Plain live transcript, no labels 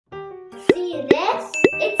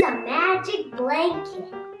magic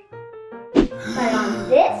blanket. But on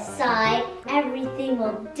this side, everything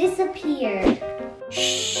will disappear.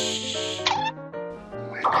 Shh.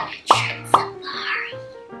 We're gonna trick Sefari.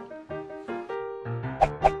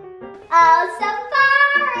 Oh,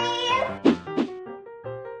 Sefari!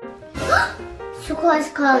 Sekora's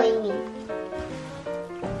calling me.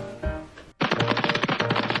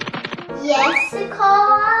 Yes,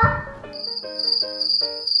 Sekora?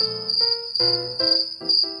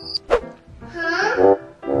 Huh?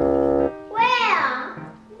 Where?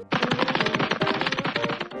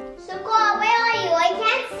 Sekora, where are you? I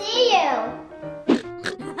can't see you.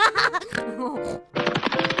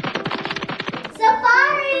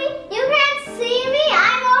 Sefari, you can't see me?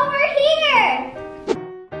 I'm over here.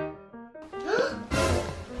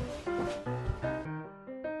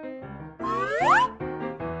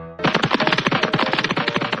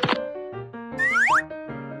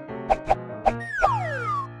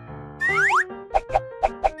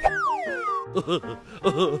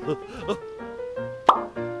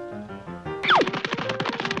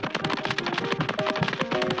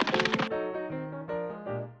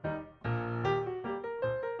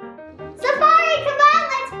 Sefari, come on,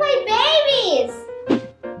 let's play babies!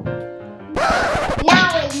 Now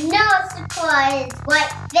we know Sekora is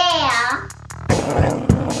right there.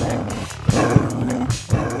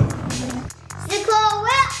 Sekora,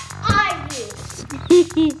 where are you?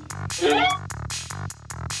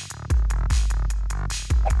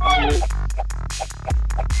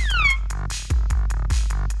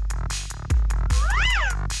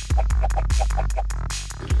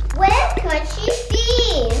 Where could she be?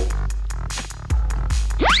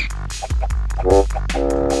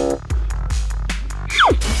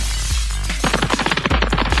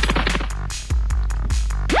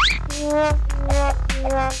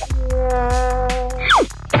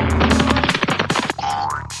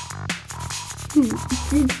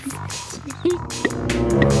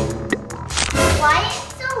 Why is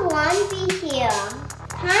the one be here?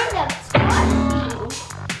 Kind of squishy.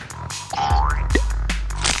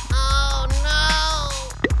 Oh no!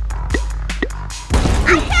 I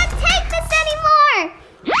can't take this anymore!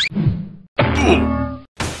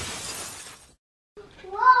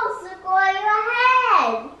 Whoa, Sekora, your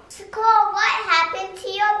head! Sekora, what happened to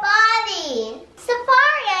your body?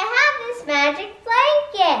 Sefari, I have this magic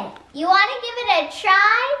blanket. You want to give it a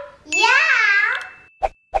try? Yeah!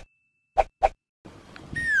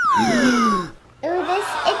 Ooh,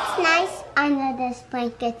 it's nice under this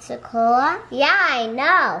blanket, Sekora. Yeah, I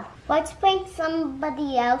know. Let's prank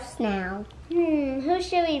somebody else now. Who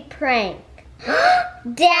should we prank?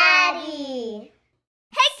 Daddy!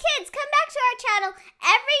 Hey kids, come back to our channel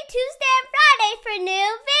every Tuesday and Friday for new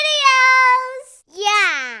videos!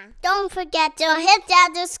 Yeah! Don't forget to hit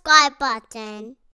that subscribe button.